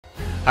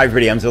Hi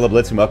everybody, I'm Zilla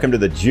Blitz and welcome to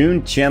the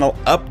June channel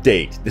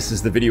update. This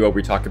is the video where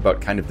we talk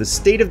about kind of the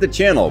state of the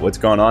channel, what's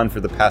gone on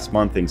for the past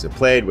month, things have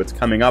played, what's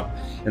coming up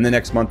in the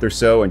next month or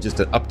so, and just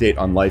an update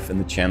on life in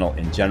the channel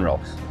in general.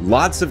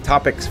 Lots of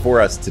topics for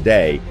us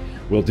today.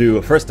 We'll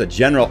do first a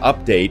general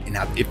update. And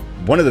if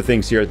one of the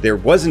things here, there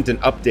wasn't an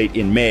update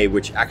in May,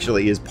 which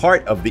actually is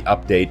part of the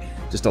update,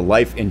 just a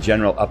life in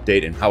general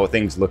update and how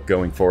things look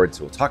going forward.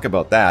 So we'll talk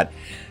about that.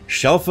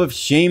 Shelf of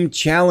Shame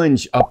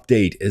Challenge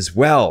update as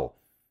well.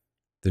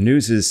 The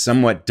news is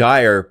somewhat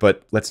dire,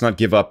 but let's not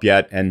give up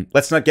yet, and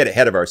let's not get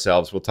ahead of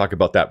ourselves. We'll talk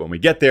about that when we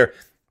get there.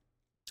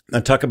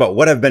 I'll talk about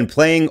what I've been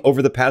playing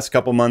over the past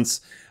couple months,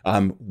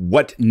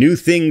 what new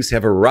things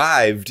have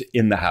arrived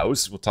in the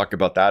house. We'll talk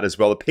about that as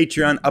well, a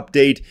Patreon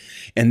update,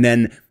 and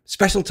then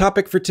special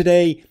topic for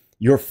today,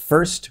 your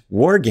first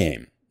war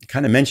game.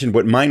 Kind of mentioned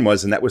what mine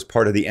was, and that was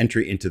part of the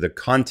entry into the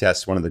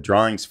contest, one of the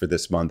drawings for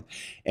this month.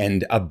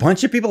 And a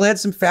bunch of people had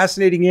some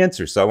fascinating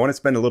answers. So I want to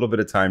spend a little bit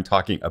of time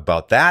talking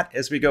about that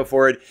as we go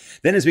forward.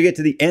 Then as we get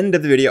to the end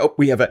of the video,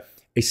 we have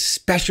a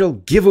special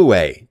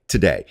giveaway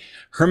today.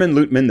 Hermann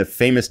Luttmann, the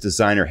famous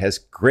designer, has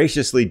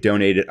graciously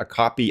donated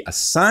a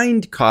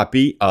signed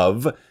copy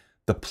of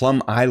the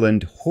Plum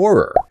Island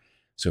Horror.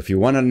 So if you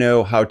want to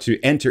know how to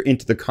enter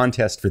into the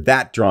contest for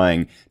that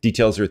drawing,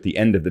 details are at the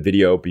end of the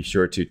video. Be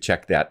sure to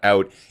check that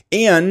out.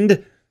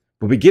 And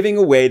we'll be giving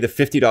away the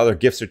 $50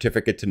 gift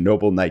certificate to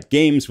Noble Knight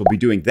Games. We'll be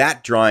doing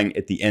that drawing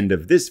at the end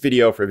of this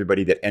video for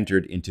everybody that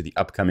entered into the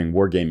upcoming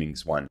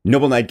Wargamings one.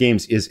 Noble Knight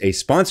Games is a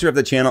sponsor of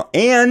the channel,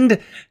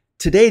 and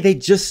today they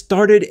just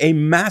started a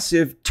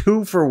massive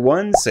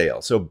 2-for-1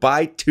 sale. So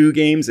buy 2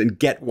 games and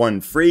get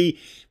 1 free.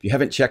 If you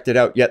haven't checked it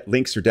out yet,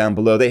 links are down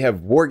below. They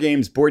have war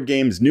games, board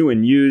games, new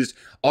and used,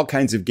 all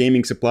kinds of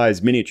gaming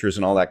supplies, miniatures,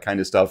 and all that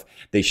kind of stuff.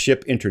 They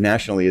ship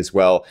internationally as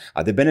well.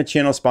 They've been a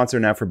channel sponsor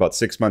now for about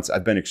 6 months.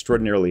 I've been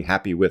extraordinarily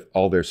happy with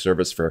all their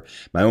service for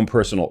my own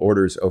personal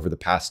orders over the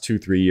past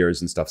 2-3 years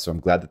and stuff. So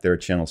I'm glad that they're a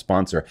channel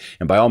sponsor.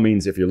 And by all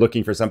means, if you're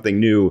looking for something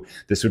new,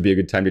 this would be a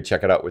good time to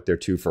check it out with their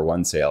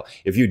 2-for-1 sale.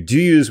 If you do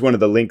use one of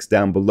the links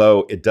down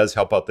below, it does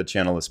help out the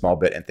channel a small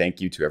bit. And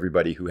thank you to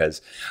everybody who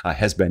has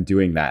been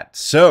doing that.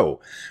 So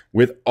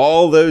with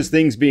all those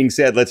things being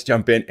said, let's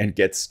jump in and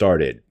get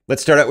started.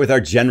 Let's start out with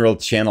our general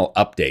channel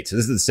update. So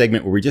this is the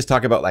segment where we just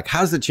talk about like,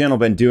 how's the channel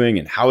been doing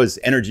and how is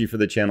energy for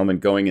the channel been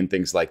going and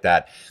things like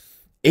that.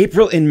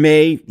 April and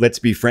May, let's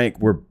be frank,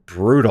 were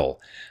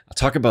brutal. I'll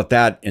talk about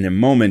that in a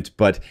moment,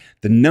 but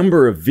the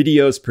number of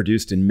videos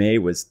produced in May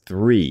was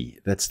 3.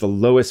 That's the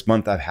lowest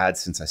month I've had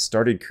since I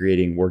started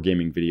creating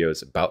wargaming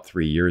videos about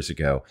 3 years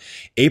ago.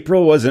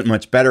 April wasn't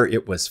much better,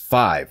 it was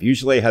 5.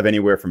 Usually I have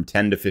anywhere from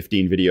 10 to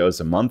 15 videos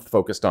a month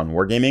focused on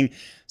wargaming,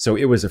 so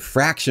it was a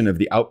fraction of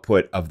the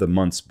output of the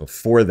months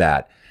before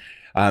that.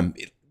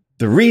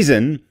 The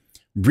reason,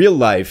 real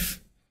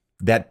life,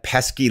 that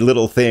pesky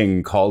little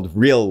thing called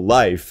real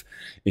life,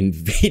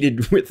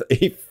 invaded with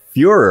a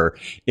furor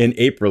in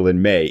April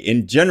and May.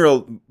 In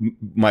general,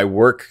 my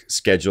work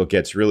schedule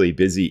gets really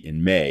busy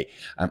in May.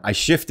 I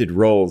shifted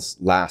roles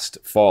last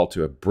fall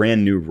to a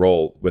brand new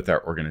role with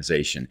our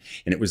organization.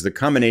 And it was the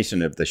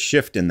combination of the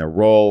shift in the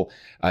role,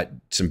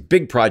 some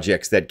big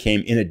projects that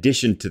came in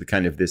addition to the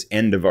kind of this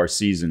end of our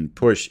season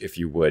push, if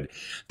you would,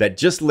 that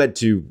just led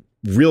to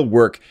real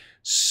work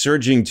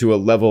surging to a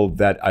level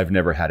that I've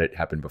never had it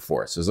happen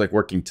before. So it's like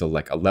working till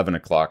like 11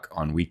 o'clock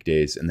on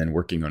weekdays and then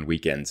working on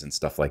weekends and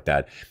stuff like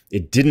that.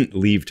 It didn't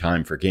leave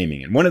time for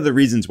gaming. And one of the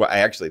reasons why I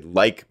actually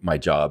like my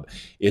job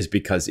is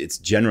because it's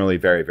generally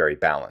very, very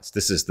balanced.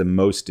 This is the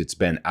most it's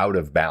been out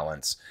of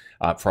balance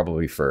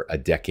probably for a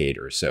decade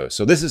or so.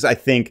 So this is, I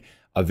think,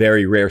 a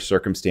very rare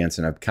circumstance.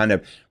 And I've kind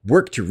of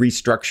worked to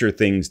restructure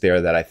things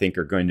there that I think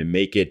are going to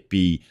make it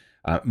be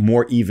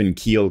more even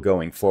keel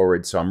going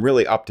forward. So I'm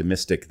really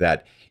optimistic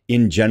that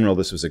in general,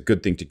 this was a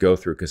good thing to go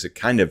through because it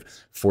kind of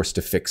forced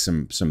to fix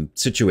some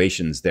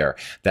situations there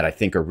that I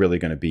think are really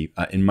going to be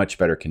in much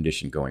better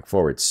condition going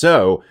forward.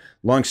 So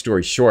long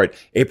story short,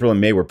 April and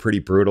May were pretty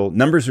brutal.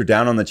 Numbers are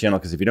down on the channel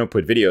because if you don't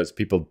put videos,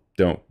 people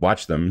don't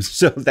watch them.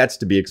 So that's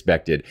to be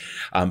expected.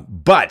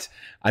 But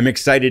I'm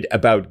excited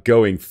about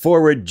going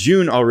forward.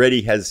 June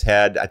already has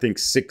had, I think,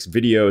 6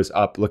 videos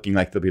up, looking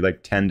like there'll be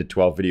like 10 to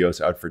 12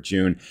 videos out for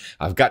June.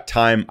 I've got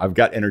time, I've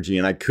got energy,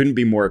 and I couldn't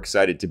be more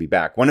excited to be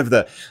back. One of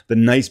the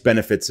nice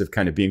benefits of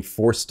kind of being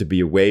forced to be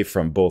away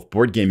from both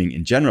board gaming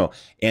in general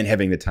and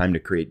having the time to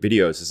create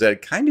videos is that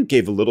it kind of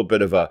gave a little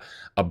bit of a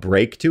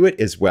break to it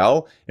as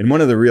well. And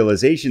one of the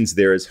realizations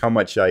there is how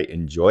much I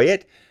enjoy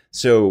it.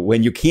 So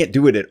when you can't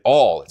do it at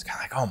all, it's kind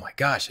of like, oh my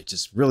gosh, I'm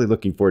just really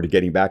looking forward to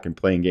getting back and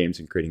playing games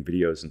and creating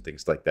videos and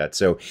things like that.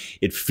 So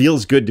it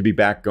feels good to be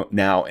back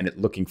now, and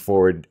going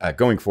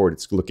forward,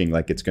 it's looking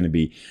like it's going to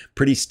be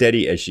pretty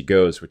steady as she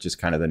goes, which is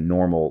kind of the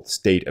normal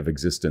state of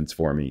existence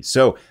for me.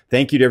 So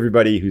thank you to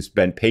everybody who's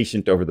been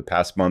patient over the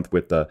past month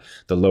with the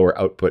lower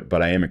output,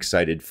 but I am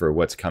excited for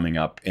what's coming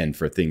up and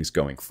for things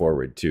going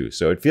forward too.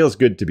 So it feels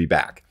good to be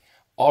back.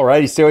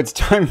 Alrighty, so it's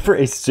time for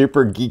a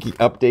super geeky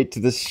update to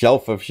the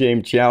Shelf of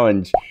Shame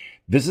Challenge.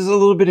 This is a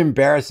little bit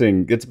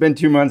embarrassing. It's been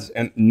 2 months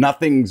and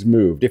nothing's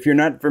moved. If you're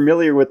not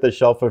familiar with the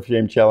Shelf of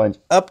Shame Challenge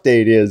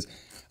update is,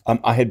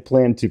 I had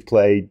planned to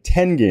play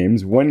 10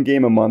 games, 1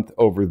 game a month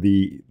over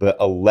the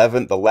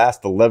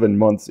last 11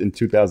 months in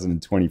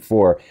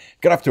 2024.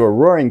 Got off to a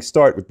roaring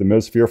start with the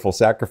Most Fearful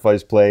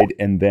Sacrifice played,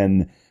 and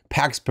then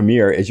PAX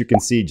Premier, as you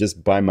can see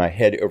just by my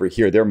head over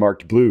here, they're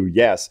marked blue,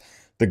 yes.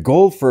 The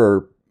goal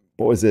for,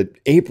 what was it,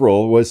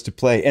 April was to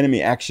play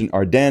Enemy Action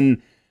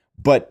Ardennes,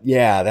 but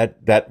yeah,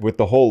 that with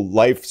the whole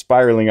life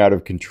spiraling out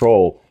of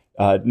control,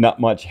 not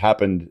much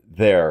happened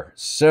there.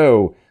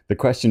 So the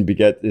question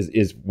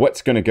is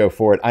what's going to go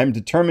forward? I'm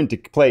determined to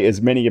play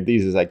as many of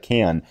these as I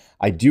can.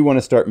 I do want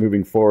to start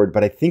moving forward,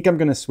 but I think I'm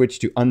going to switch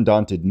to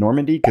Undaunted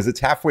Normandy because it's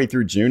halfway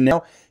through June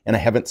now, and I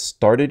haven't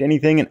started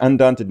anything. And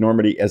Undaunted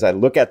Normandy, as I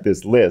look at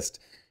this list,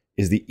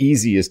 is the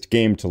easiest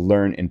game to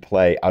learn and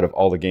play out of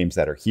all the games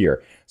that are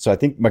here. So I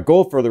think my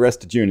goal for the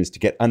rest of June is to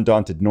get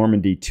Undaunted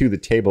Normandy to the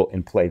table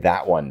and play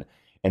that one.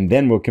 And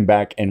then we'll come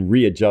back and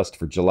readjust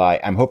for July.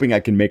 I'm hoping I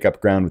can make up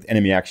ground with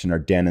Enemy Action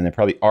Ardennes and then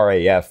probably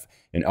RAF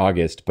in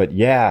August. But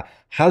yeah,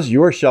 how's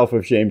your Shelf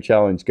of Shame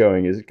challenge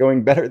going? Is it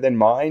going better than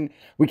mine?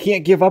 We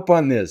can't give up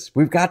on this.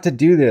 We've got to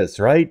do this,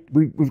 right?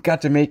 We've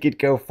got to make it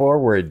go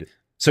forward.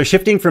 So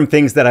shifting from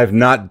things that I've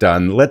not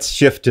done, let's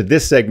shift to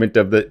this segment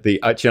of the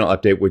channel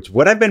update, which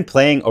what I've been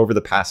playing over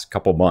the past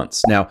couple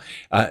months. Now,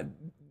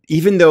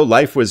 even though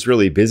life was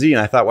really busy and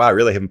I thought, wow, I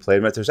really haven't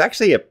played much, there's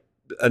actually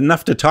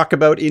enough to talk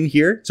about in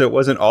here. So it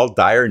wasn't all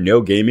dire,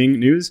 no gaming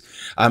news.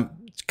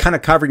 Kind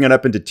of covering it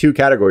up into 2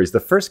 categories. The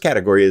first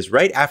category is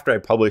right after I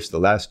published the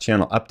last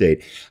channel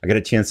update, I got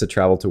a chance to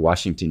travel to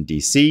Washington,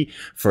 D.C.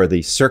 for the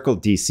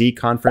CircleDC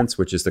Conference,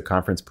 which is the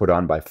conference put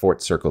on by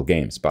Fort Circle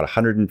Games. About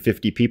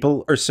 150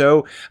 people or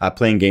so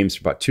playing games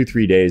for about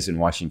 2-3 days in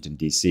Washington,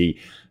 D.C.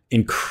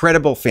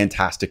 Incredible,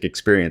 fantastic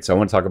experience. So I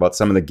want to talk about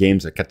some of the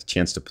games I got the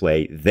chance to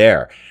play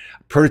there.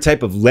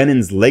 Prototype of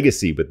Lenin's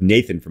Legacy with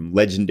Nathan from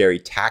Legendary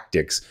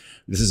Tactics.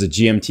 This is a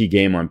GMT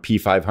game on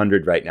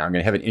P500 right now. I'm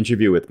going to have an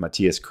interview with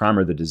Matthias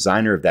Kramer, the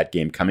designer of that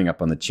game, coming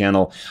up on the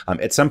channel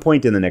at some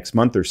point in the next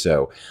month or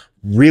so.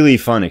 Really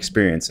fun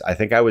experience. I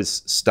think I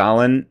was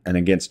Stalin, and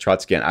against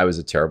Trotsky, and I was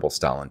a terrible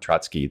Stalin.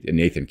 Trotsky and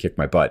Nathan kicked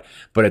my butt.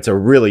 But it's a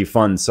really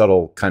fun,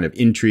 subtle kind of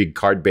intrigue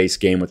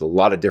card-based game with a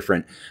lot of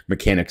different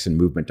mechanics and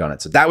movement on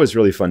it. So that was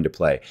really fun to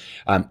play.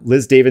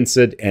 Liz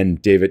Davidson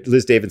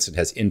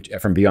has,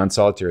 from Beyond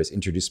Solitaire, has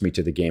introduced me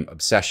to the game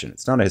Obsession.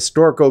 It's not a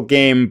historical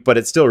game, but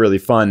it's still really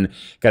fun.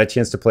 Got a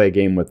chance to play a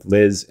game with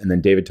Liz and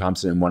then David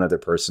Thompson and one other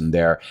person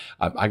there.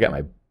 I got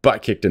my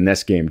butt kicked in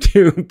this game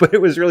too, but it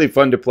was really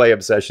fun to play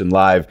Obsession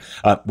live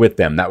with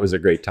them. That was a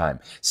great time.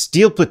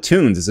 Steel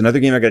Platoons is another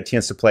game I got a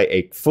chance to play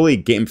a fully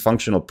game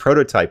functional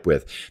prototype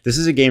with. This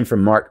is a game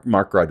from Mark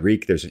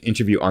Rodriguez. There's an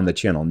interview on the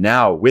channel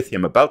now with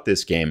him about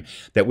this game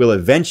that will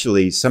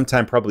eventually,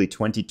 sometime probably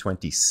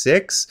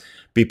 2026,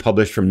 be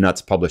published from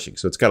Nuts Publishing.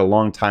 So it's got a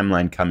long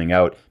timeline coming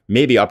out,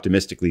 maybe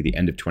optimistically the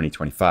end of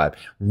 2025.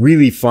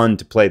 Really fun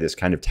to play this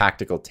kind of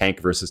tactical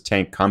tank versus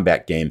tank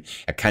combat game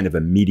at kind of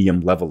a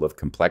medium level of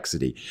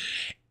complexity.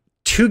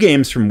 2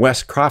 games from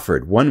Wes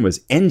Crawford. One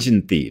was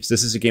Engine Thieves.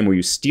 This is a game where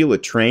you steal a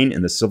train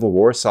in the Civil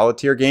War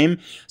solitaire game.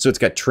 So it's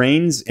got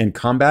trains and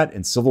combat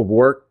and Civil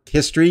War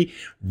history.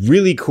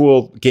 Really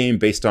cool game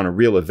based on a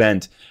real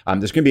event.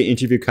 There's going to be an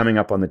interview coming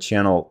up on the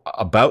channel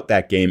about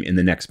that game in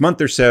the next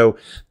month or so.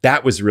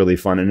 That was really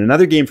fun. And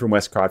another game from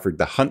Wes Crawford,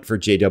 The Hunt for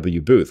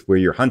J.W. Booth, where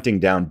you're hunting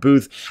down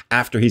Booth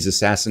after he's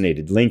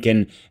assassinated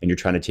Lincoln, and you're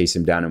trying to chase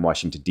him down in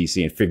Washington,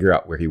 D.C. and figure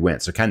out where he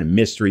went. So kind of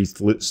mystery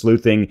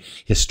sleuthing,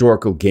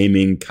 historical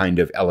gaming kind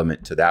of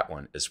element to that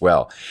one as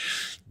well.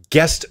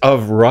 Guest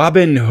of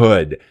Robin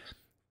Hood.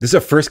 This is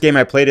the first game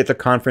I played at the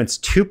conference.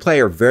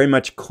 2-player, very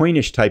much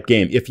coinish type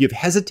game. If you've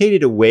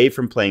hesitated away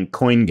from playing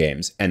coin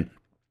games, and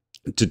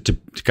to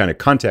kind of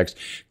context,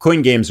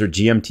 coin games are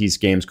GMT's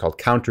games called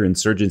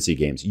counterinsurgency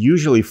games,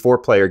 usually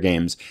 4-player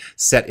games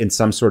set in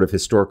some sort of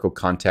historical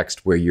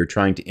context where you're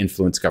trying to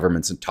influence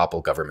governments and topple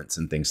governments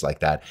and things like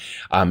that.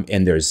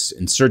 And there's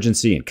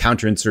insurgency and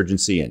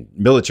counterinsurgency and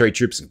military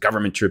troops and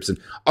government troops and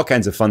all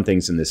kinds of fun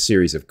things in this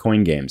series of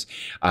coin games.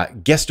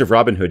 Guest of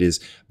Robin Hood is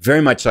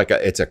very much like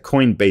it's a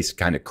coin-based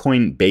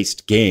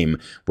game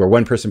where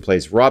one person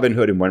plays Robin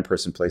Hood and one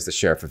person plays the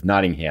Sheriff of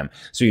Nottingham.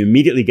 So you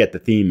immediately get the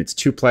theme. It's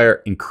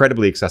 2-player, incredibly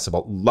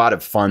accessible, a lot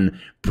of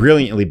fun,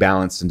 brilliantly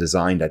balanced and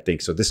designed, I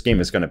think. So this game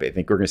is going to be, I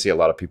think we're going to see a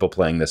lot of people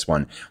playing this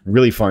one.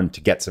 Really fun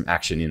to get some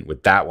action in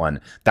with that one.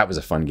 That was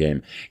a fun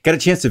game. Got a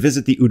chance to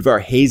visit the Udvar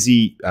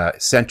Hazy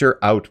Center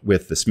out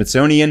with the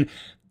Smithsonian.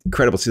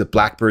 Incredible to see the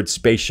Blackbird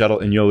space shuttle,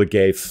 Enola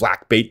Gay,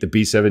 Flak Bait, the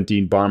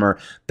B-17 bomber.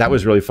 That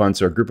was really fun.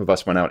 So a group of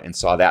us went out and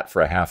saw that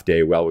for a half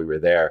day while we were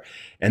there.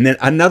 And then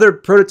another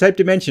prototype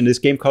to mention, this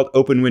game called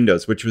Open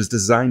Windows, which was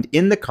designed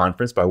in the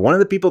conference by one of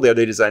the people there.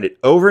 They designed it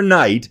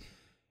overnight,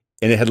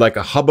 and it had like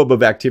a hubbub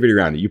of activity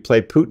around it. You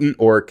play Putin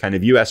or kind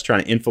of US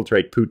trying to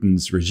infiltrate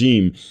Putin's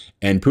regime,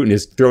 and Putin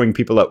is throwing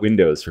people out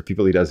windows for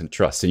people he doesn't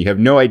trust. And you have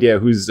no idea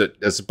who's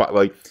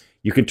like,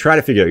 you can try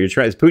to figure out,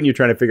 as Putin, you're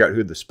trying to figure out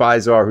who the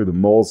spies are, who the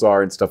moles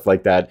are, and stuff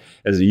like that.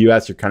 As the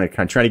US, you're kind of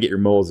trying to get your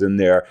moles in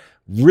there.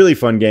 Really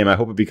fun game. I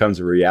hope it becomes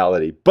a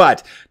reality.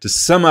 But to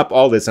sum up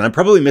all this, and I'm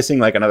probably missing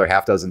like another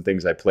half dozen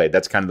things I played.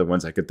 That's kind of the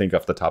ones I could think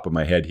off the top of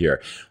my head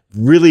here.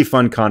 Really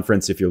fun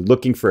conference if you're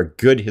looking for a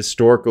good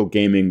historical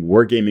gaming,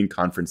 wargaming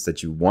conference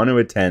that you want to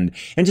attend.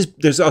 And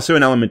just there's also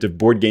an element of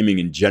board gaming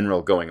in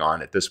general going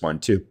on at this one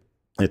too.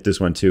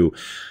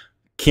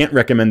 Can't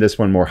recommend this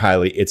one more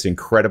highly. It's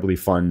incredibly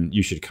fun.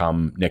 You should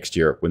come next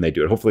year when they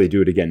do it. Hopefully they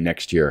do it again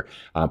next year,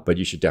 but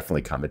you should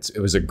definitely come. It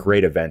was a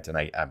great event, and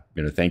I'm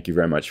going to thank you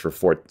very much for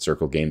Fort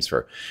Circle Games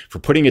for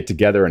putting it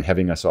together and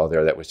having us all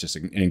there. That was just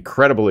an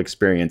incredible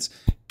experience.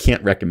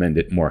 Can't recommend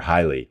it more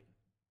highly.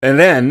 And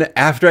then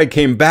after I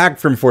came back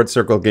from Fort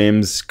Circle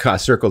Games,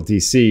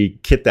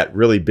 CircleDC hit that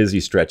really busy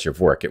stretch of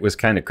work. It was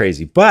kind of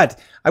crazy, but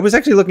I was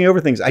actually looking over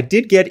things. I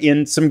did get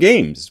in some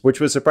games, which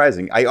was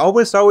surprising. I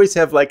always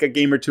have like a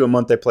game or two a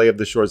month I play of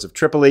the Shores of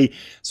Tripoli.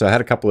 So I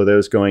had a couple of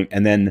those going.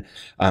 And then,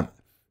 I've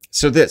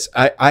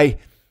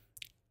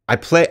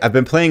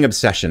been playing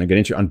Obsession. I got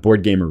into on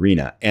Board Game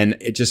Arena, and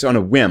it just on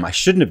a whim. I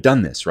shouldn't have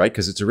done this, right?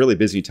 Because it's a really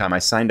busy time. I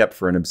signed up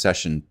for an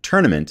Obsession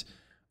tournament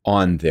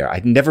on there.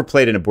 I'd never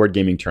played in a board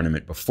gaming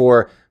tournament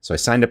before, so I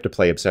signed up to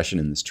play Obsession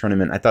in this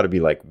tournament. I thought it'd be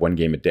like one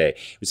game a day.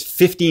 It was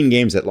 15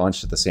 games that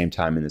launched at the same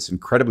time in this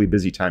incredibly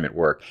busy time at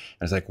work.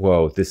 I was like,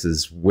 whoa, this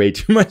is way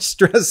too much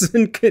stress,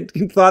 and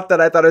thought that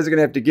I was going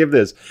to have to give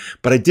this.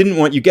 But I didn't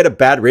want, you get a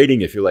bad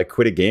rating if you like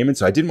quit a game, and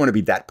so I didn't want to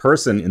be that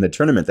person in the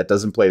tournament that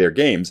doesn't play their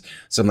games.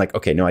 So I'm like,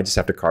 okay, no, I just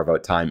have to carve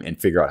out time and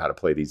figure out how to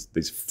play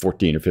these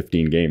 14 or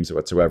 15 games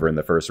whatsoever in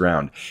the first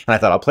round. And I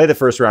thought I'll play the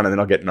first round and then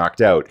I'll get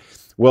knocked out.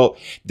 Well,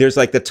 there's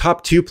like the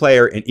top 2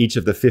 player in each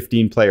of the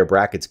 15 player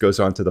brackets goes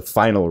on to the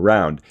final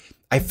round.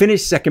 I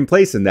finished second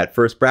place in that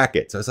first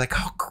bracket. So I was like,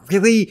 oh,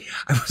 really?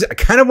 I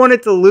kind of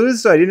wanted to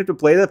lose so I didn't have to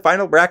play the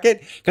final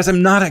bracket because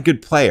I'm not a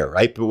good player,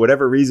 right? But for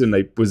whatever reason,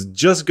 I was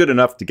just good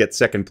enough to get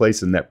second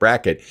place in that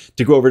bracket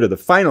to go over to the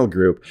final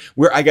group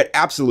where I got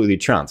absolutely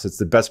trounced. It's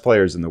the best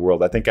players in the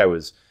world. I think I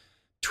was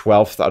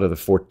 12th out of the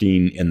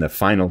 14 in the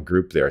final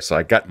group there. So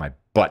I got my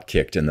butt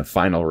kicked in the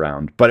final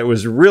round, but it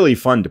was really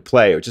fun to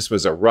play. It just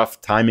was a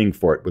rough timing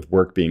for it with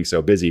work being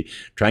so busy,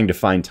 trying to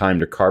find time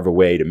to carve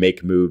away to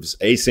make moves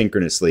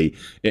asynchronously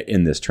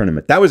in this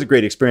tournament. That was a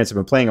great experience. I've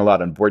been playing a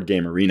lot on Board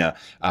Game Arena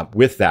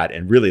with that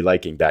and really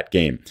liking that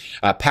game.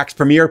 PAX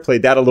Premier,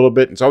 played that a little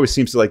bit. It always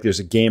seems like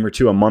there's a game or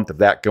two a month of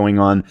that going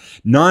on.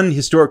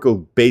 Non-historical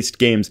based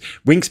games.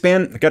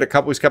 Wingspan, I got a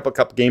couple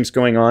games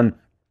going on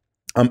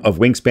of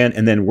Wingspan,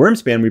 and then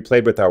Wormspan we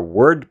played with our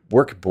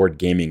work board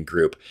gaming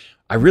group.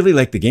 I really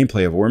like the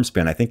gameplay of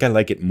Wormspan. I think I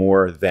like it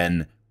more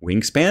than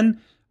Wingspan.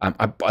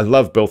 I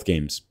love both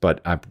games,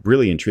 but I'm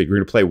really intrigued. We're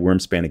going to play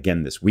Wormspan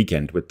again this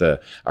weekend with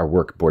our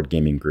work board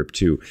gaming group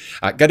too.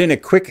 Got in a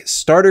quick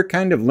starter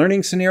kind of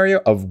learning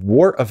scenario of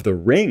War of the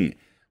Ring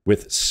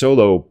with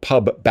solo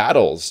pub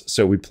battles.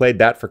 So we played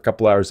that for a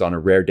couple hours on a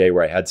rare day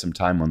where I had some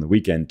time on the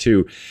weekend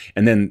too.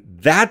 And then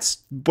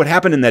that's what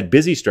happened in that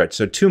busy stretch.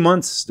 So 2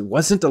 months, there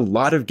wasn't a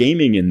lot of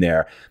gaming in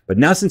there. But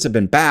now since I've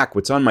been back,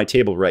 what's on my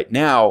table right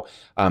now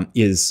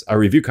is a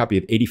review copy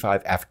of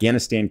 85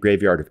 Afghanistan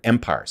Graveyard of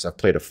Empires. I've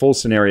played a full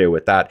scenario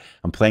with that.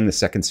 I'm playing the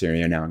second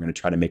scenario now. I'm going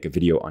to try to make a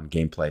video on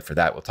gameplay for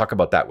that. We'll talk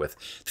about that with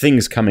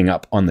things coming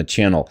up on the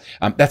channel.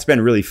 That's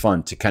been really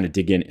fun to kind of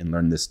dig in and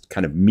learn this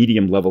kind of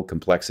medium level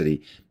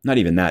complexity. Not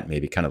even that,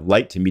 maybe kind of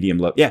light to medium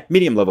level. Yeah,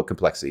 medium level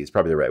complexity is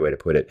probably the right way to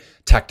put it.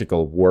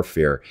 Tactical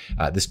warfare.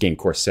 This game, of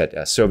course, set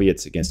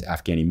Soviets against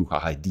Afghani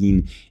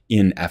Mujahideen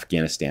in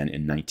Afghanistan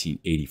in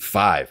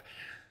 1985.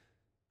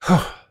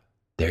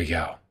 There you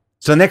go.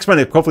 So the next one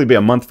will hopefully be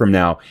a month from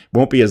now.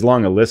 Won't be as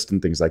long a list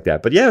and things like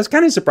that. But yeah, I was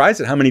kind of surprised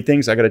at how many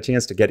things I got a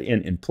chance to get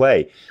in and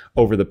play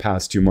over the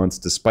past 2 months,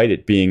 despite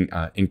it being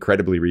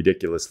incredibly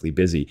ridiculously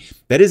busy.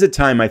 That is a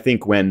time, I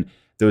think, when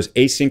those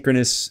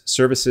asynchronous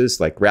services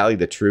like Rally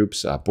the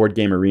Troops, Board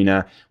Game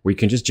Arena, where you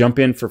can just jump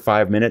in for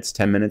 5 minutes,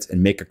 10 minutes,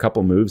 and make a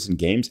couple moves in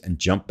games and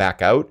jump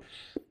back out.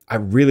 I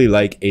really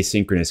like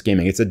asynchronous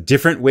gaming. It's a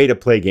different way to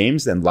play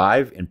games than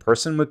live in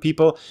person with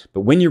people.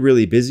 But when you're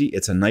really busy,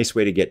 it's a nice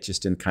way to get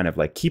just in kind of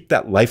like keep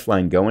that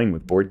lifeline going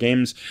with board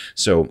games.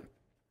 So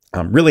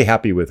I'm really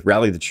happy with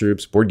Rally the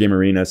Troops, Board Game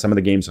Arena, some of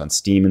the games on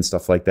Steam and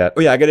stuff like that.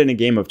 Oh yeah, I got in a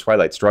game of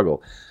Twilight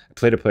Struggle. I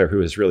played a player who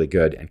was really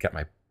good and got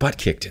my butt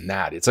kicked in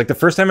that. It's like the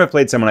first time I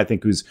played someone I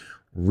think who's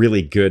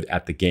really good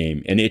at the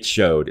game, and it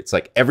showed. It's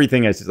like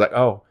everything is like,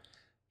 oh,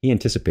 he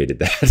anticipated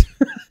that.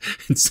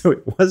 And so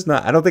it was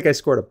not, I don't think I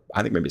scored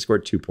I think maybe I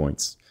scored 2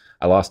 points.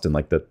 I lost in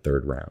like the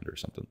third round or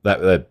something.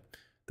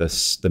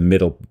 The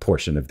middle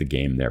portion of the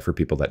game there for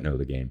people that know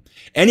the game.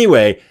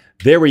 Anyway,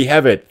 there we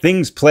have it.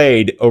 Things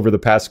played over the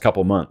past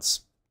couple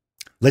months.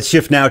 Let's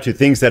shift now to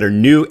things that are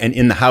new and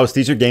in the house.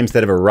 These are games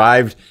that have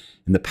arrived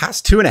in the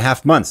past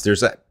 2.5 months.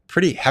 There's a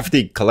pretty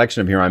hefty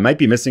collection of here. I might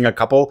be missing a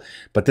couple,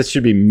 but this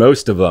should be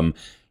most of them.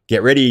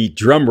 Get ready,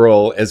 drum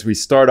roll, as we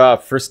start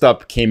off. First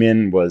up came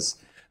in was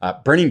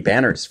Burning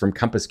Banners from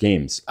Compass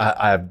Games.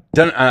 I've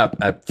done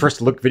a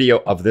first look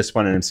video of this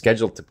one, and I'm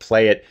scheduled to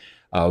play it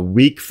a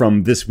week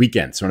from this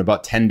weekend. So in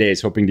about 10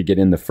 days, hoping to get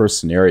in the first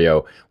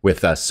scenario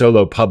with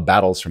solo pub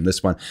battles from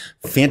this one.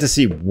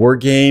 Fantasy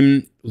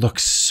Wargame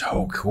looks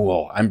so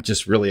cool. I'm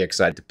just really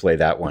excited to play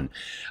that one.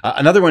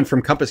 Another one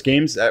from Compass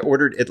Games,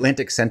 ordered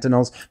Atlantic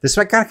Sentinels. This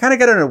one I kind of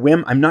got on a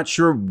whim. I'm not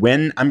sure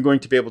when I'm going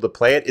to be able to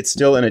play it. It's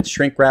still in its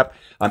shrink wrap.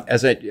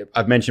 As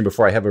I've mentioned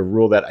before, I have a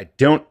rule that I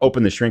don't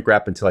open the shrink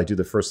wrap until I do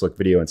the first look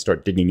video and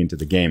start digging into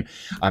the game.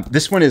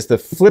 This one is the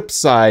flip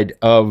side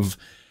of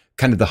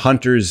kind of the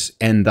Hunters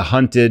and the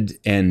Hunted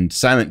and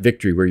Silent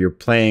Victory, where you're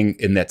playing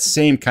in that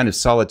same kind of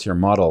solitaire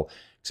model,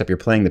 except you're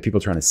playing the people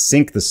trying to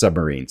sink the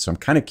submarine. So I'm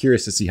kind of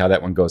curious to see how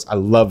that one goes. I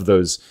love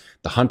the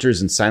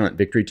Hunters and Silent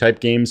Victory type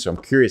games. So I'm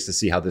curious to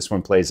see how this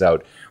one plays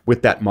out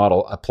with that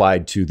model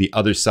applied to the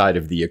other side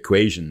of the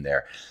equation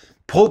there.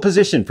 Pole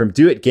Position from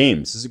Do It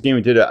Games. This is a game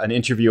we did an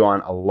interview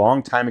on a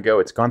long time ago.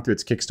 It's gone through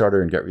its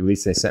Kickstarter and got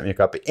released. They sent me a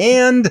copy.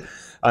 And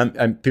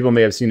people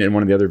may have seen it in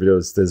one of the other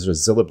videos. There's a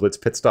Zilla Blitz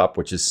Pit Stop,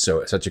 which is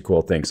such a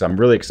cool thing. So I'm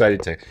really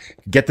excited to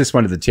get this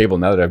one to the table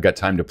now that I've got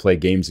time to play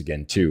games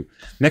again, too.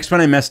 Next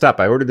one I messed up.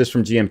 I ordered this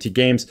from GMT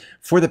Games.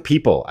 For the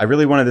People. I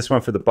really wanted this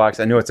one for the box.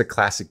 I know it's a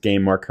classic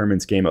game, Mark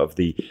Herman's game of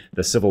the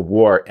Civil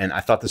War, and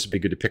I thought this would be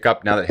good to pick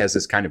up now that it has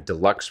this kind of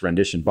deluxe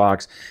rendition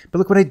box. But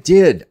look what I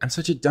did. I'm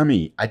such a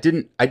dummy. I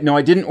didn't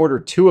order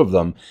two of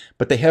them,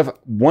 but they have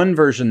one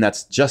version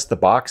that's just the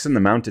box and the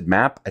mounted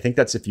map. I think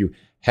that's if you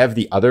have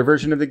the other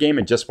version of the game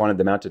and just wanted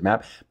the mounted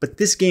map. But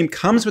this game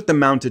comes with the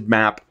mounted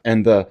map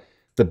and the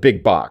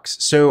big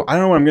box. So I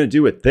don't know what I'm going to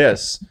do with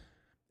this.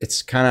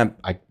 It's kind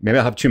of, maybe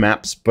I'll have two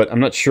maps, but I'm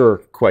not sure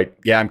quite.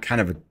 Yeah, I'm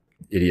kind of an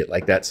idiot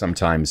like that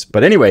sometimes.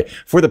 But anyway,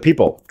 For the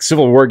People,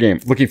 Civil War game.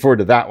 Looking forward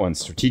to that one.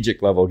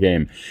 Strategic level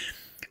game.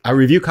 A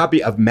review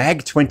copy of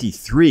Mag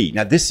 23.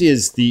 Now this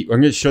is I'm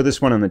going to show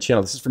this one on the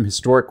channel. This is from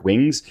Historic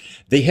Wings.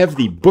 They have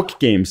the book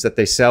games that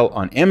they sell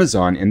on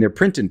Amazon and they're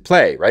print and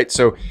play, right?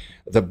 So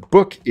the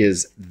book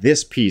is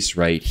this piece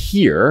right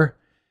here.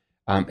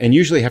 And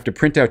usually have to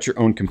print out your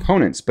own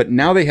components. But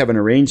now they have an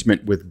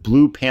arrangement with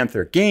Blue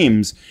Panther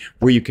Games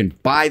where you can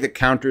buy the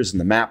counters and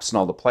the maps and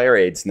all the player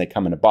aids and they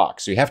come in a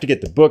box. So you have to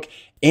get the book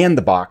and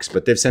the box,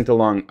 but they've sent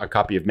along a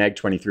copy of Mag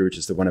 23, which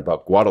is the one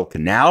about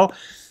Guadalcanal.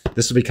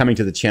 This will be coming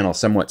to the channel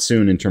somewhat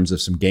soon in terms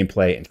of some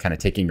gameplay and kind of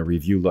taking a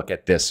review look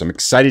at this. So I'm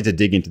excited to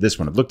dig into this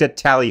one. I've looked at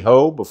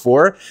Tally-Ho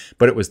before,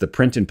 but it was the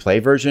print and play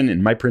version,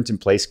 and my print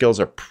and play skills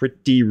are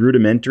pretty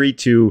rudimentary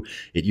to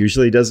it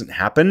usually doesn't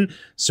happen.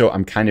 So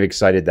I'm kind of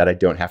excited that I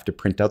don't have to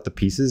print out the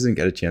pieces and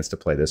get a chance to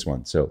play this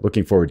one. So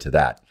looking forward to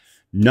that.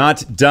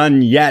 Not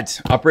done yet.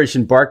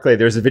 Operation Barclay.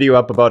 There's a video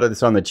up about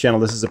this on the channel.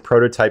 This is a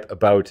prototype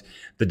about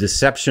the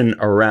deception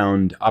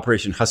around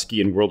Operation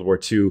Husky in World War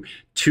II.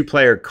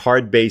 Two-player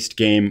card-based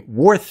game,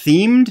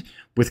 war-themed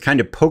with kind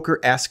of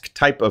poker-esque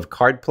type of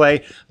card play.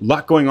 A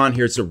lot going on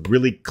here. It's a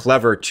really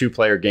clever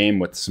two-player game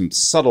with some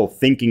subtle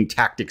thinking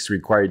tactics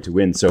required to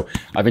win. So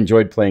I've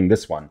enjoyed playing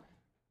this one.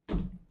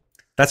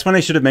 That's when I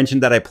should have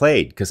mentioned that I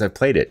played, because I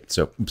played it.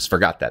 So, oops,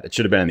 forgot that. It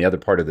should have been in the other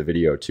part of the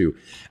video, too.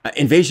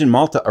 Invasion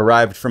Malta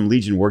arrived from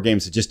Legion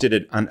Wargames. I just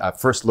did a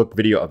first look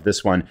video of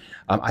this one.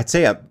 I'd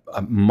say a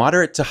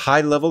moderate to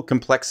high level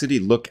complexity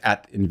look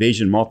at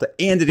Invasion Malta,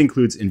 and it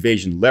includes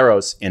Invasion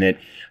Laros in it.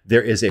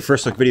 There is a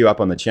first look video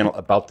up on the channel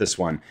about this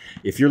one.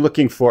 If you're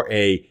looking for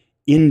a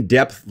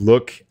in-depth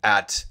look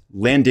at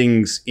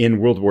landings in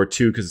World War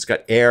II, because it's got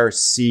air,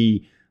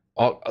 sea,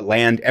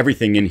 land,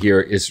 everything in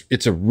here,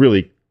 it's a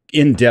really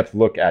in-depth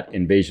look at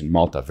Invasion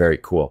Malta. Very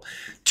cool.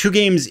 Two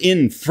games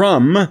in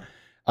from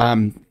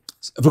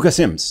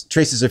Vuka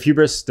Traces of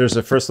Hubris. There's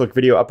a first look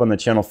video up on the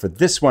channel for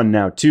this one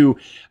now too,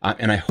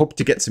 and I hope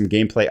to get some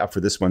gameplay up for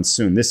this one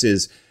soon. This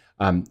is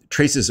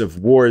Traces of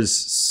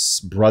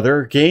War's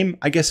brother game,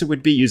 I guess it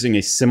would be, using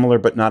a similar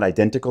but not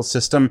identical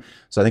system.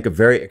 So I think a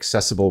very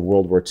accessible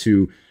World War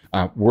II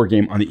war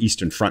game on the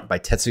Eastern Front by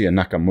Tetsuya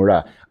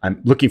Nakamura.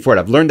 I'm looking for it.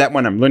 I've learned that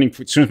one. I'm learning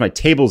as soon as my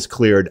table's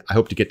cleared. I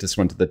hope to get this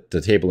one to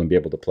the table and be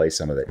able to play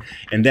some of it.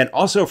 And then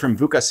also from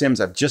Vuka Sims,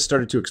 I've just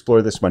started to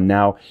explore this one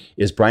now,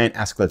 is Brian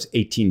Asklev's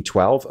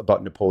 1812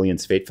 about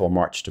Napoleon's fateful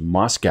march to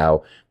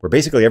Moscow, where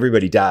basically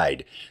everybody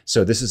died.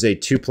 So this is a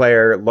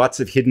two-player, lots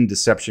of hidden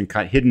deception,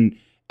 hidden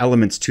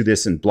elements to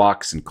this and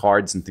blocks and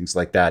cards and things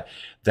like that.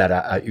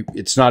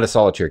 It's not a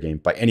solitaire game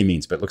by any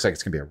means, but it looks like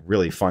it's going to be a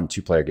really fun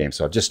two-player game.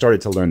 So I've just started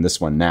to learn this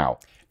one now.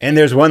 And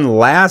there's one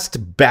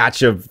last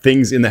batch of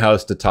things in the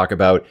house to talk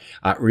about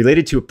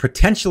related to a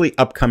potentially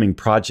upcoming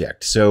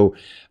project. So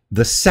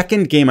the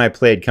second game I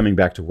played coming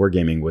back to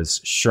Wargaming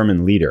was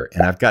Sherman Leader.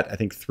 And I've got, I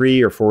think,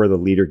 3 or 4 of the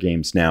Leader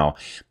games now.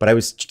 But I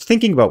was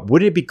thinking about,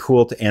 would it be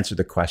cool to answer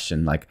the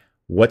question, like,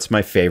 what's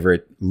my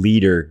favorite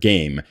leader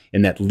game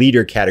in that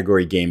leader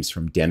category games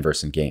from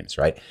Danvers and Games,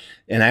 right?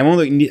 And I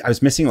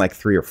was missing like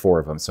 3 or 4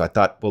 of them. So I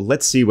thought, well,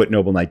 let's see what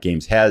Noble Knight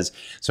Games has.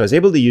 So I was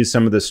able to use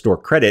some of the store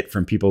credit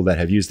from people that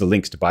have used the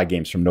links to buy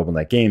games from Noble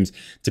Knight Games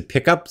to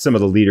pick up some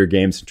of the leader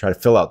games and try to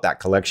fill out that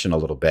collection a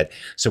little bit.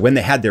 So when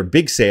they had their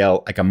big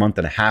sale like a month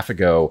and a half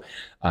ago,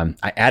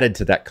 I added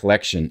to that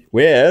collection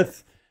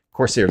with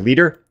Corsair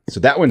Leader. So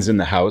that one's in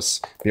the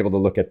house. Be able to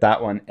look at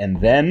that one. And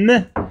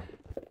then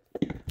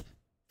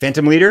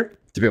Phantom Leader,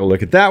 to be able to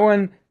look at that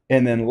one.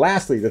 And then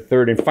lastly, the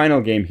third and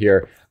final game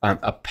here,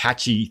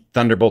 Apache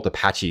Thunderbolt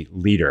Apache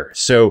Leader.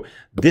 So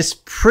this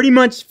pretty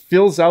much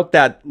fills out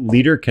that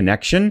leader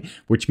connection,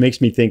 which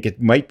makes me think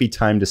it might be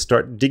time to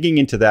start digging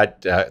into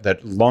that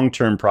that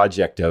long-term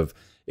project of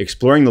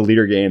exploring the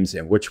leader games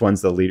and which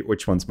one's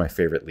my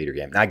favorite leader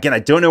game. Now, again, I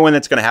don't know when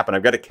that's going to happen.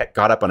 I've got to get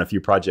caught up on a few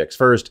projects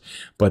first,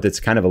 but it's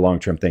kind of a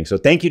long-term thing. So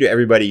thank you to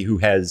everybody who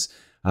has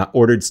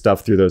ordered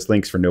stuff through those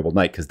links for Noble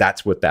Knight, because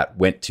that's what that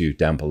went to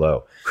down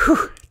below.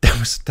 Whew,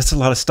 that's a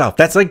lot of stuff.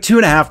 That's like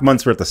 2.5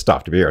 months worth of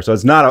stuff to be here. So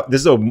it's not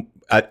this is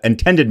a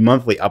intended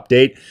monthly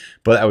update,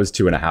 but that was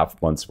 2.5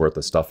 months worth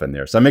of stuff in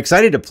there. So I'm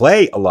excited to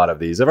play a lot of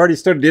these. I've already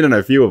started in on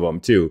a few of them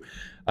too.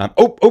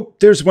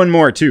 There's one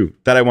more too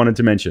that I wanted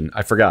to mention.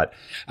 I forgot.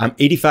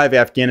 85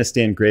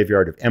 Afghanistan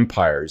Graveyard of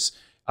Empires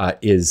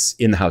is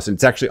in the house, and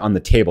it's actually on the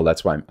table.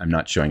 That's why I'm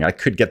not showing it. I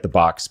could get the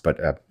box,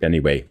 but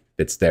anyway,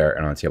 it's there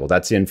and on the table.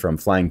 That's in from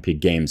Flying Pig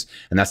Games,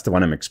 and that's the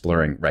one I'm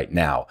exploring right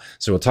now.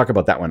 So we'll talk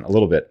about that one a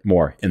little bit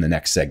more in the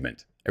next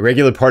segment. A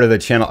regular part of the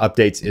channel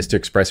updates is to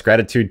express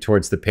gratitude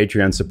towards the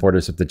Patreon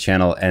supporters of the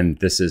channel, and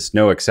this is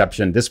no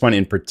exception. This one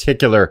in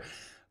particular,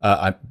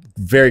 I'm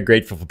very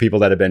grateful for people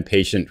that have been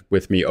patient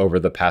with me over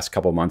the past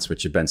couple months,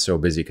 which have been so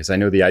busy, because I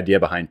know the idea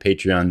behind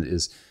Patreon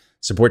is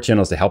support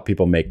channels to help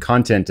people make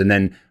content. And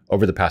then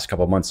over the past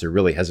couple of months, there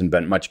really hasn't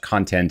been much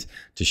content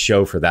to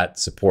show for that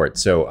support.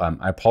 So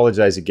I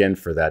apologize again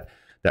for that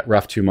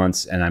rough 2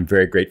 months. And I'm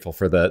very grateful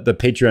for the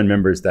Patreon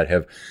members that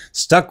have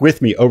stuck with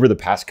me over the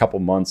past couple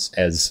months,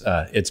 as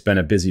it's been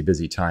a busy,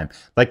 busy time.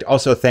 I'd like to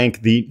also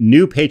thank the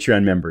new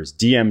Patreon members,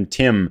 DM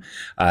Tim,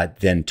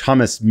 then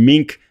Thomas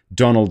Mink,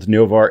 Donald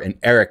Novar, and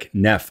Eric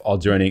Neff, all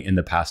joining in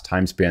the past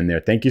time span there.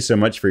 Thank you so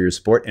much for your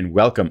support and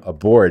welcome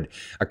aboard.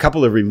 A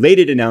couple of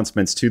related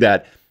announcements to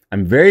that.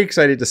 I'm very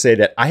excited to say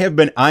that I have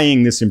been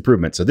eyeing this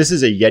improvement. So this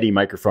is a Yeti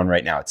microphone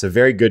right now. It's a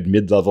very good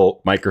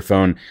mid-level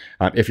microphone.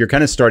 If you're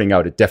kind of starting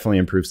out, it definitely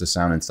improves the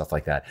sound and stuff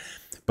like that.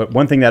 But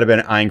one thing that I've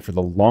been eyeing for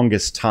the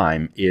longest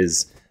time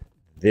is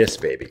this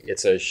baby.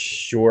 It's a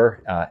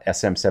Shure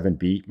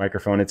SM7B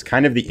microphone. It's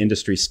kind of the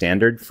industry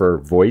standard for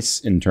voice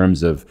in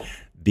terms of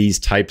these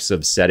types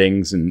of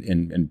settings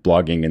and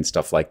blogging and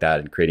stuff like that,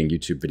 and creating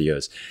YouTube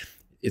videos.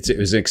 It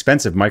was an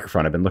expensive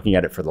microphone. I've been looking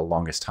at it for the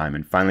longest time,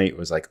 and finally it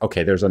was like,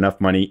 okay, there's enough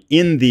money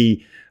in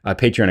the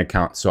Patreon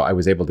account, so I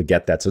was able to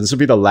get that. So this will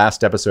be the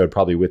last episode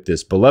probably with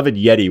this beloved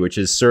Yeti, which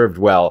has served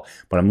well,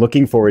 but I'm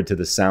looking forward to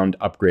the sound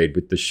upgrade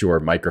with the Shure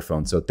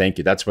microphone. So thank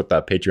you. That's what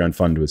the Patreon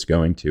fund was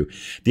going to.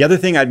 The other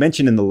thing I'd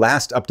mentioned in the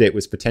last update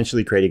was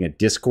potentially creating a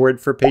Discord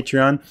for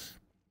Patreon.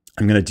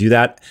 I'm going to do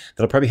that.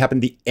 That'll probably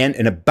happen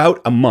in about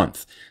a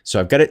month. So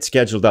I've got it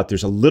scheduled out.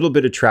 There's a little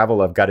bit of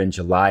travel I've got in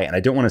July, and I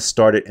don't want to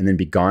start it and then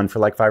be gone for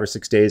like 5 or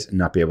 6 days and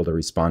not be able to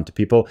respond to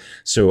people.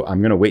 So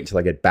I'm going to wait until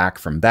I get back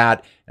from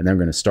that, and then I'm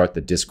going to start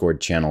the Discord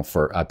channel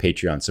for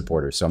Patreon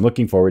supporters. So I'm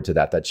looking forward to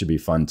that. That should be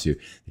fun too,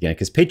 again,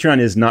 because Patreon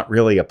is not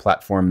really a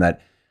platform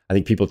that I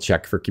think people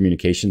check for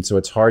communication. So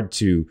it's hard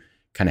to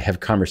kind of have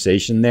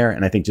conversation there.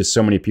 And I think just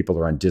so many people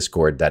are on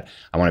Discord that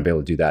I want to be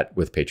able to do that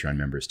with Patreon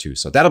members too.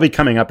 So that'll be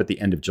coming up at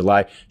the end of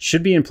July.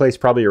 Should be in place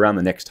probably around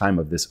the next time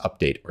of this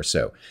update or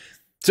so.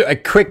 So a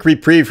quick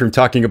reprieve from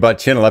talking about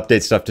channel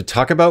update stuff to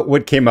talk about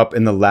what came up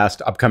in the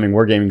last upcoming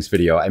Wargamings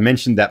video. I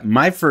mentioned that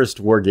my first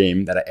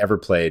Wargame that I ever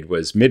played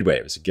was Midway.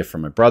 It was a gift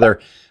from my brother,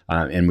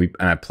 and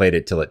I played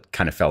it till it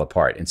kind of fell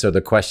apart. And so the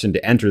question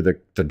to enter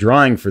the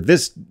drawing for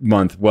this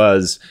month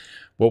was,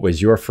 what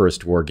was your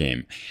first war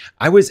game?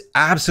 I was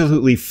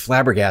absolutely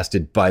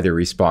flabbergasted by the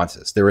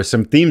responses. There were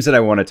some themes that I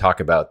want to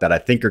talk about that I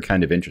think are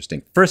kind of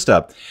interesting. First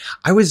up,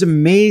 I was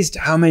amazed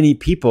how many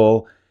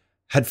people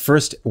had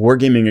first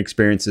wargaming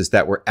experiences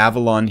that were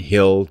Avalon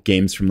Hill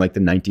games from like the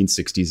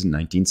 1960s and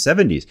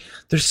 1970s.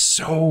 There's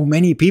so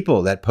many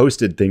people that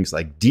posted things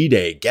like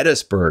D-Day,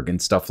 Gettysburg,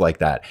 and stuff like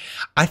that.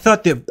 I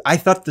thought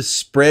the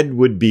spread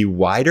would be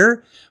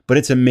wider, but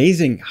it's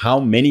amazing how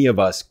many of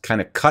us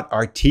kind of cut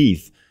our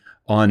teeth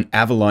on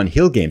Avalon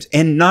Hill games,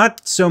 and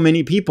not so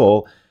many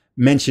people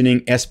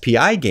mentioning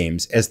SPI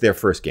games as their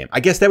first game.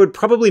 I guess that would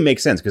probably make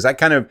sense, because I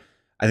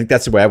think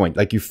that's the way I went.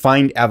 Like, you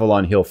find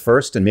Avalon Hill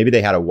first, and maybe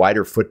they had a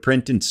wider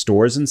footprint in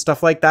stores and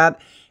stuff like that.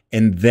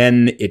 And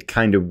then it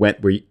kind of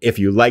went where if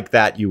you like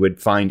that, you would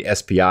find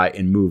SPI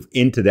and move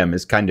into them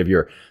as kind of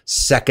your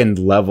second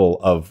level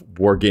of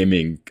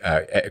wargaming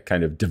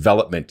kind of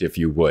development, if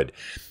you would.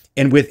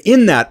 And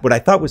within that, what I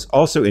thought was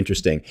also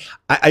interesting,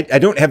 I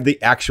don't have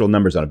the actual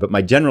numbers on it, but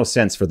my general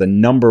sense for the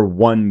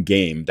 #1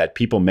 game that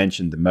people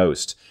mentioned the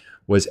most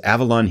was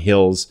Avalon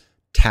Hill's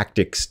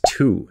Tactics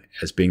 2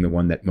 as being the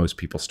one that most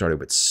people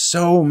started with.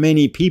 So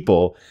many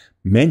people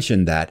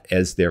mentioned that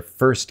as their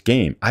first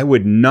game. I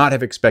would not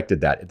have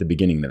expected that at the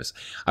beginning of this.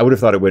 I would have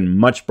thought it went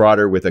much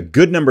broader, with a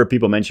good number of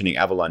people mentioning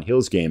Avalon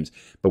Hill's games,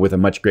 but with a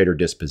much greater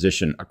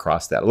disposition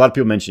across that. A lot of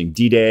people mentioning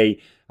D-Day,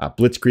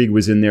 Blitzkrieg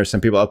was in there.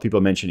 Other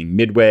people mentioning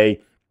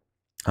Midway.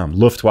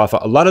 Luftwaffe,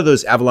 a lot of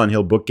those Avalon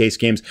Hill bookcase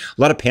games,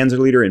 a lot of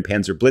Panzerleader and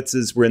Panzer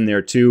Blitzes were in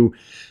there too.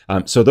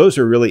 So those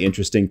are really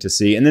interesting to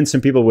see. And then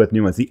some people with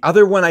new ones. The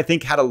other one I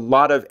think had a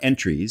lot of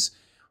entries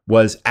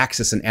was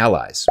Axis and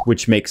Allies,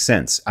 which makes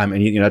sense. I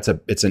mean, you know,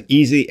 it's an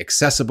easy,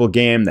 accessible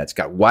game that's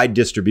got wide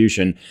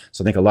distribution.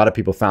 So I think a lot of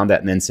people found that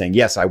and then saying,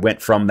 yes, I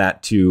went from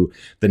that to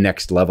the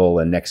next level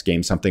and next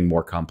game, something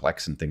more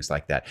complex and things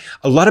like that.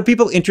 A lot of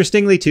people,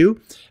 interestingly too,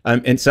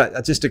 and so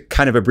just a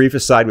kind of a brief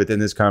aside within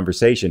this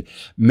conversation,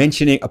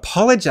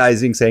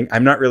 apologizing, saying,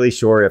 I'm not really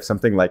sure if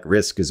something like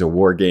Risk is a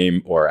war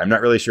game, or I'm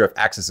not really sure if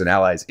Axis and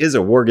Allies is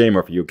a war game,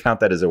 or if you count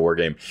that as a war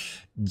game.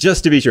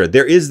 Just to be sure,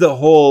 there is the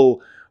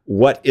whole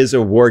what is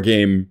a war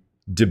game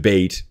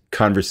debate,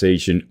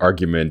 conversation,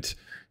 argument,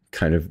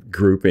 kind of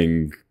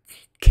grouping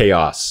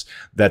chaos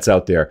that's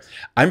out there.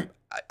 And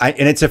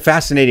it's a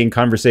fascinating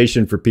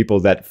conversation for people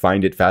that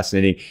find it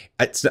fascinating.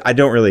 I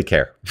don't really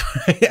care.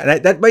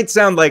 And that might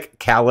sound like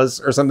callous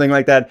or something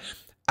like that.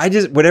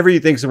 Whatever you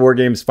think is a war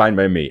game is fine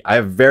by me. I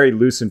have very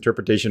loose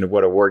interpretation of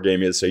what a war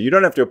game is. So you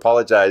don't have to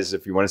apologize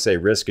if you want to say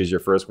Risk is your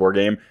first war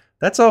game.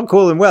 That's all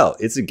cool and well.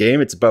 It's a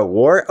game. It's about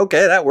war.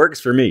 Okay, that works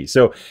for me.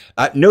 So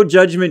no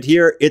judgment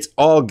here. It's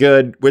all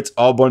good. It's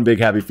all one big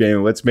happy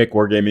family. Let's make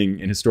wargaming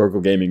and historical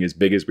gaming as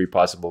big as we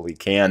possibly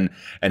can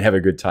and have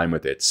a good time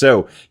with it.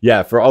 So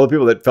yeah, for all the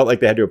people that felt like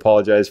they had to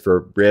apologize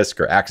for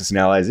Risk or Axis and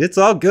Allies, it's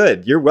all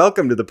good. You're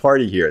welcome to the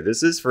party here.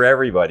 This is for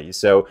everybody.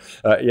 So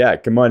yeah,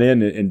 come on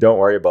in and don't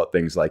worry about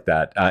things like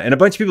that. And a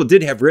bunch of people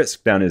did have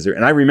Risk down as there.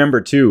 And I remember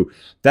too,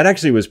 that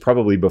actually was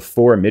probably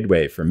before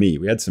Midway for me.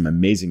 We had some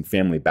amazing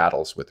family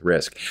battles with Risk.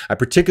 I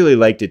particularly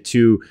liked it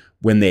too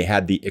when they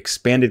had the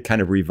expanded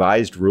kind of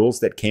revised rules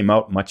that came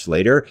out much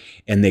later,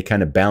 and they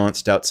kind of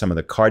balanced out some of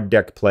the card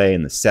deck play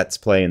and the sets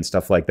play and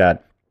stuff like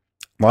that.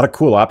 A lot of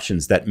cool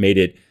options that made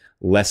it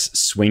less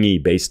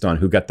swingy based on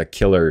who got the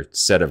killer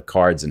set of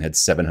cards and had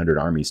 700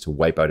 armies to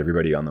wipe out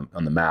everybody on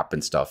the map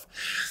and stuff.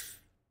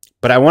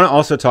 But I want to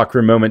also talk for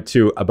a moment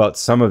too about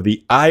some of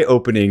the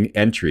eye-opening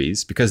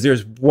entries, because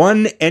there's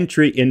one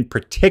entry in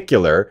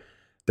particular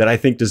that I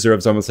think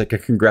deserves almost like a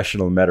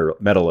Congressional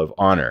Medal of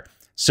Honor.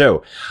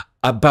 So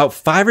about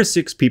 5 or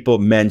 6 people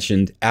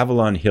mentioned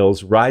Avalon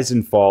Hill's Rise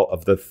and Fall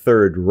of the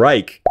Third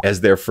Reich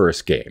as their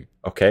first game.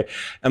 Okay.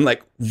 I'm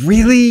like,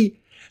 really?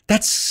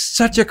 That's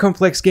such a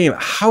complex game.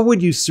 How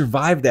would you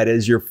survive that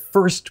as your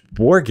first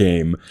war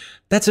game?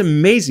 That's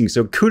amazing.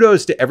 So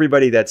kudos to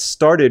everybody that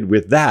started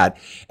with that.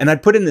 And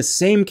I'd put in the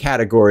same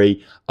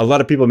category, a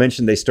lot of people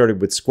mentioned they started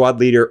with Squad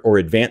Leader or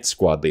Advanced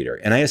Squad Leader.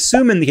 And I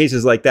assume in the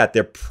cases like that,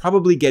 they're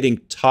probably getting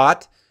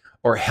taught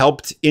or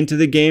helped into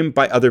the game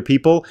by other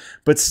people.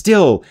 But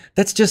still,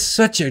 that's just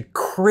such a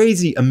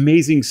crazy,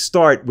 amazing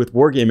start with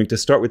wargaming, to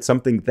start with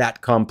something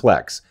that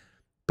complex.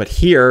 But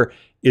here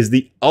is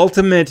the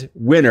ultimate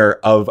winner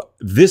of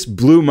this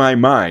blew my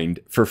mind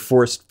for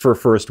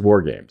first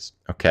war games.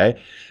 Okay.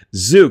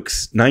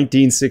 Zooks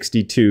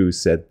 1962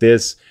 said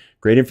this.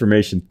 Great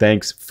information.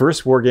 Thanks.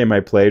 First war game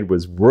I played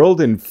was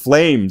World in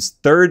Flames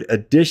 3rd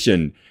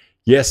edition.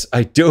 Yes,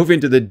 I dove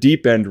into the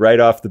deep end right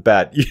off the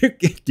bat.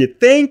 You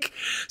think?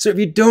 So if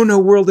you don't know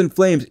World in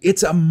Flames,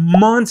 it's a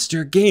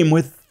monster game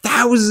with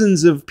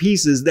thousands of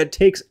pieces that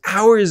takes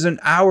hours and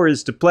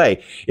hours to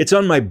play. It's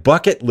on my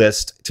bucket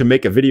list to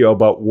make a video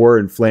about War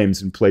in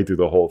Flames and play through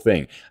the whole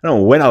thing. I don't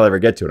know when I'll ever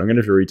get to it. I'm going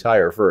to have to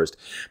retire first.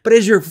 But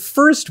as your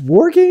first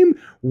war game,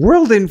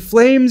 World in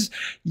Flames,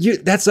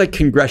 that's like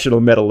Congressional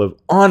Medal of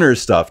Honor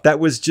stuff. That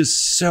was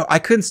just so, I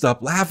couldn't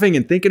stop laughing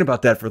and thinking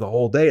about that for the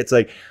whole day. It's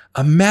like,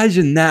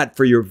 imagine that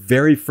for your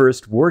very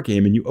first war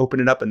game, and you open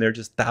it up and there are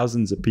just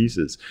thousands of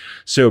pieces.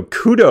 So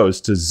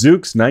kudos to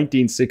Zooks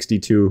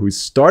 1962, who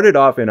started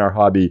off in our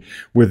hobby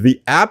with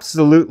the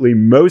absolutely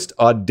most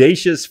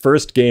audacious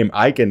first game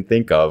I can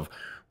think of,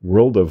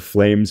 World in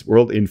Flames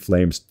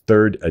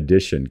 3rd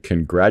edition.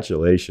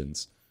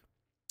 Congratulations.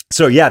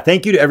 So yeah,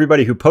 thank you to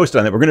everybody who posted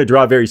on that. We're going to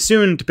draw very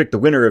soon to pick the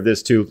winner of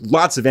this too.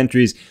 Lots of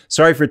entries.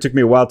 Sorry for it took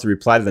me a while to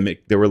reply to them.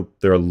 There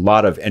are a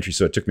lot of entries,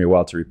 so it took me a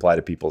while to reply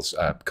to people's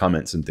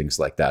comments and things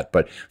like that.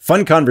 But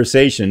fun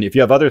conversation. If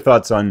you have other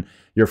thoughts on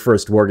your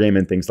first war game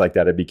and things like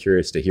that, I'd be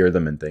curious to hear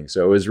them and things.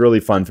 So it was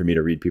really fun for me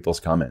to read people's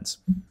comments.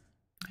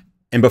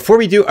 And before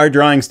we do our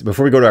drawings,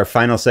 before we go to our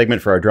final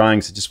segment for our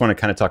drawings, I just want to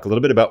kind of talk a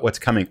little bit about what's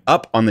coming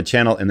up on the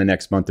channel in the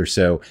next month or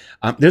so.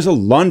 There's a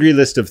laundry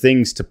list of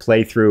things to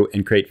play through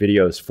and create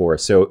videos for.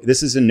 So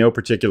this is in no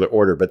particular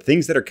order, but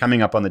things that are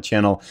coming up on the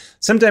channel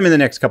sometime in the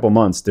next couple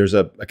months. There's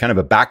a kind of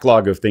a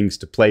backlog of things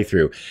to play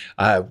through.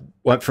 On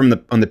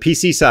the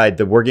PC side,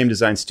 the Wargame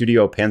Design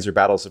Studio Panzer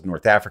Battles of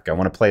North Africa. I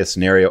want to play a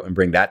scenario and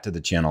bring that to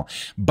the channel.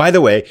 By the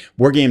way,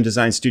 Wargame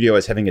Design Studio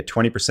is having a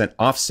 20%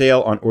 off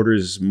sale on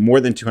orders more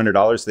than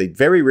 $200. They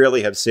very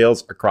rarely have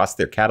sales across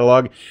their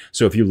catalog.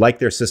 So if you like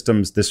their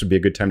systems, this would be a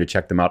good time to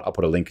check them out. I'll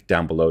put a link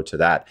down below to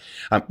that.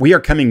 We Are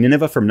Coming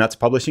Nineveh from Nuts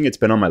Publishing. It's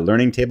been on my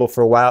learning table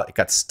for a while. It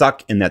got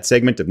stuck in that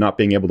segment of not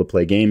being able to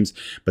play games,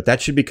 but that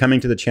should be coming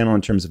to the channel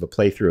in terms of a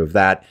playthrough of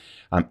that.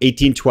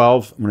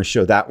 1812, I'm going to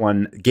show that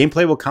one.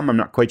 Gameplay will come. I'm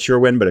not quite sure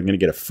when, but I'm going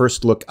to get a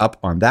first look up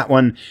on that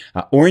one.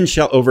 Orange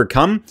Shall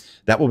Overcome.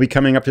 That will be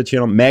coming up to the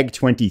channel. Mag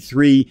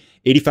 23.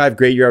 85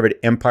 Great Year of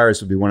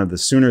Empires will be one of the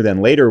sooner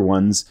than later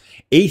ones.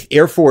 8th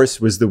Air Force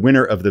was the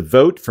winner of the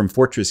vote from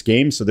Fortress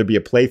Games, so there'll be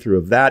a playthrough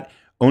of that.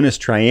 Onus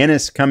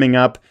Trianus coming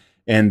up.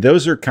 And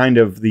those are kind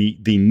of the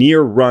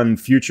near-run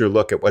future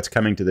look at what's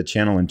coming to the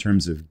channel in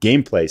terms of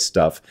gameplay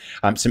stuff.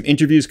 Some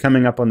interviews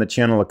coming up on the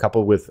channel, a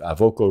couple with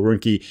Volko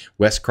Runke,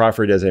 Wes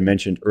Crawford, as I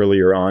mentioned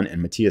earlier on,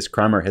 and Matthias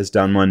Kramer has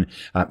done one.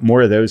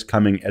 More of those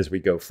coming as we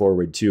go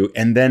forward, too.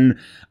 And then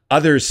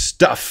other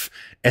stuff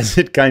as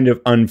it kind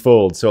of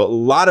unfolds. So a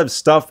lot of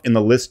stuff in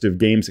the list of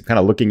games, kind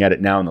of looking at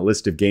it now in the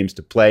list of games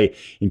to play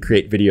and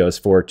create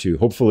videos for, to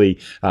hopefully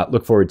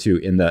look forward to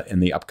in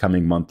the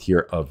upcoming month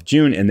here of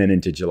June, and then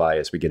into July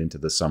as we get into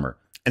the summer.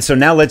 And so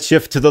now let's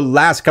shift to the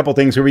last couple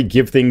things where we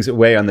give things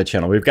away on the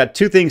channel. We've got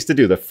two things to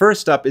do. The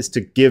first up is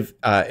to give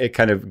a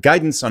kind of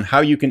guidance on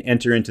how you can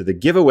enter into the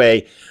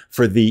giveaway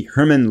for the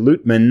Hermann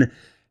Luttmann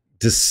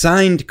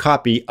signed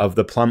copy of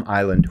the Plum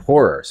Island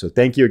Horror. So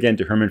thank you again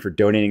to Hermann for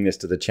donating this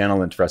to the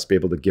channel and for us to be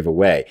able to give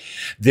away.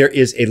 There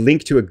is a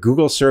link to a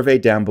Google survey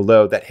down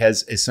below that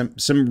has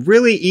some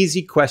really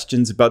easy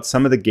questions about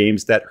some of the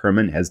games that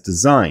Hermann has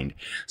designed.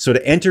 So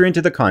to enter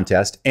into the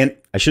contest, and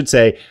I should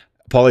say,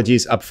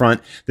 apologies up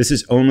front, this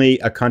is only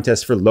a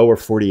contest for lower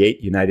 48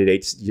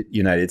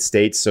 United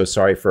States. So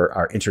sorry for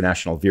our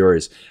international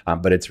viewers,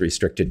 but it's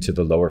restricted to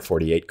the lower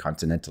 48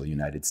 continental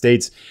United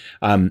States.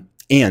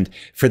 And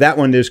for that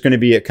one, there's going to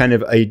be a kind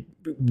of a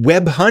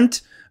web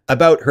hunt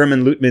about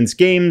Hermann Luttmann's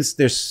games.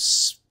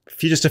 There's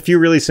just a few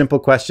really simple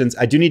questions.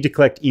 I do need to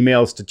collect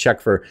emails to check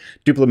for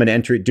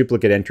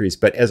duplicate entries,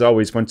 but as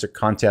always, once a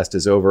contest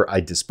is over,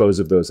 I dispose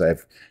of those. I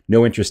have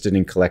no interest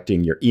in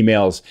collecting your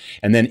emails.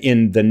 And then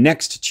in the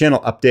next channel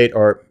update,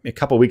 or a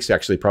couple weeks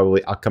actually,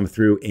 probably, I'll come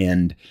through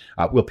and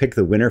we'll pick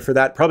the winner for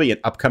that. Probably in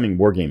upcoming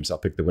Wargames, I'll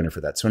pick the winner for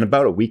that. So in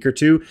about a week or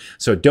two.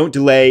 So don't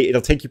delay.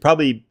 It'll take you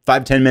probably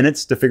 5-10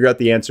 minutes to figure out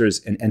the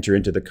answers and enter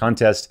into the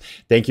contest.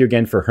 Thank you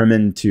again for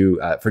Hermann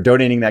for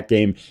donating that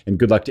game, and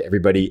good luck to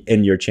everybody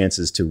in your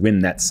chances to win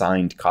that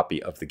signed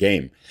copy of the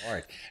game. All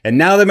right. And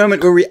now the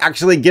moment where we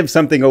actually give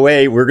something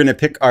away. We're going to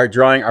pick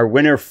our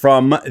winner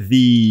from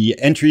the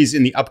entries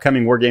in the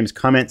upcoming Wargames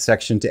comment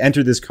section. To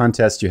enter this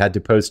contest, you had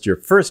to post your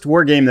first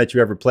Wargame that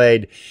you ever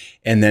played,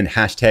 and then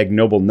hashtag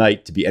Noble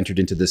Knight to be entered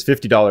into this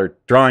 $50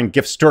 drawing,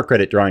 gift store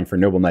credit drawing for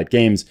Noble Knight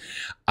Games.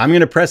 I'm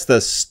going to press the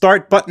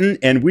start button,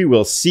 and we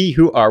will see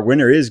who our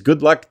winner is.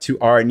 Good luck to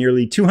our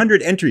nearly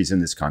 200 entries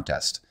in this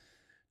contest.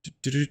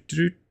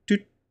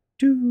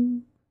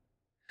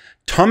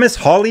 Thomas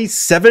Hawley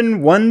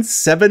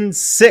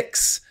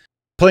 7176.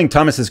 Pulling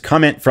Thomas's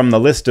comment from the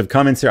list of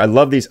comments here. I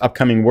love these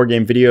upcoming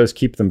Wargame videos.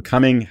 Keep them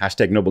coming.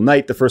 Hashtag Noble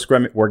Knight. The first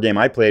Wargame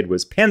I played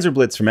was Panzer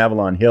Blitz from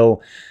Avalon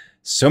Hill.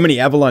 So many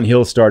Avalon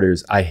Hill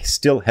starters. I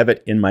still have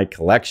it in my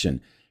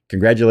collection.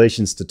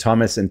 Congratulations to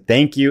Thomas, and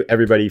thank you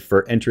everybody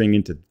for entering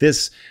into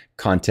this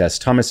contest.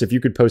 Thomas, if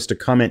you could post a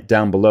comment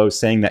down below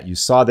saying that you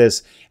saw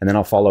this, and then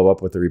I'll follow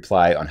up with a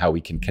reply on how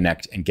we can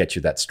connect and get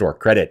you that store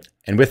credit.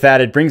 And with that,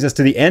 it brings us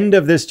to the end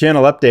of this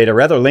channel update, a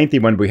rather lengthy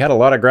one. We had a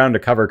lot of ground to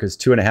cover because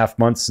 2.5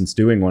 months since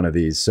doing one of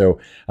these. So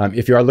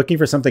if you are looking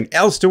for something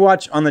else to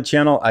watch on the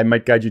channel, I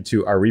might guide you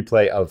to our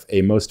replay of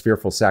A Most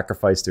Fearful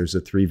Sacrifice. There's a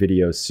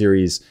 3-video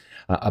series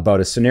about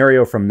a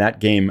scenario from that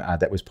game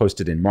that was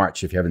posted in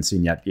March. If you haven't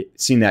seen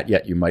that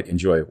yet, you might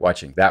enjoy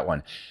watching that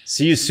one.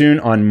 See you soon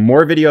on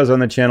more videos on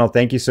the channel.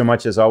 Thank you so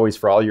much, as always,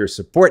 for all your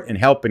support and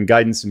help and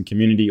guidance and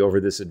community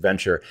over this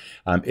adventure.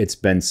 It's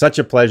been such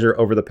a pleasure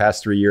over the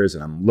past 3 years,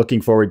 and I'm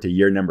looking forward to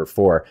year number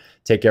 4.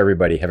 Take care,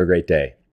 everybody. Have a great day.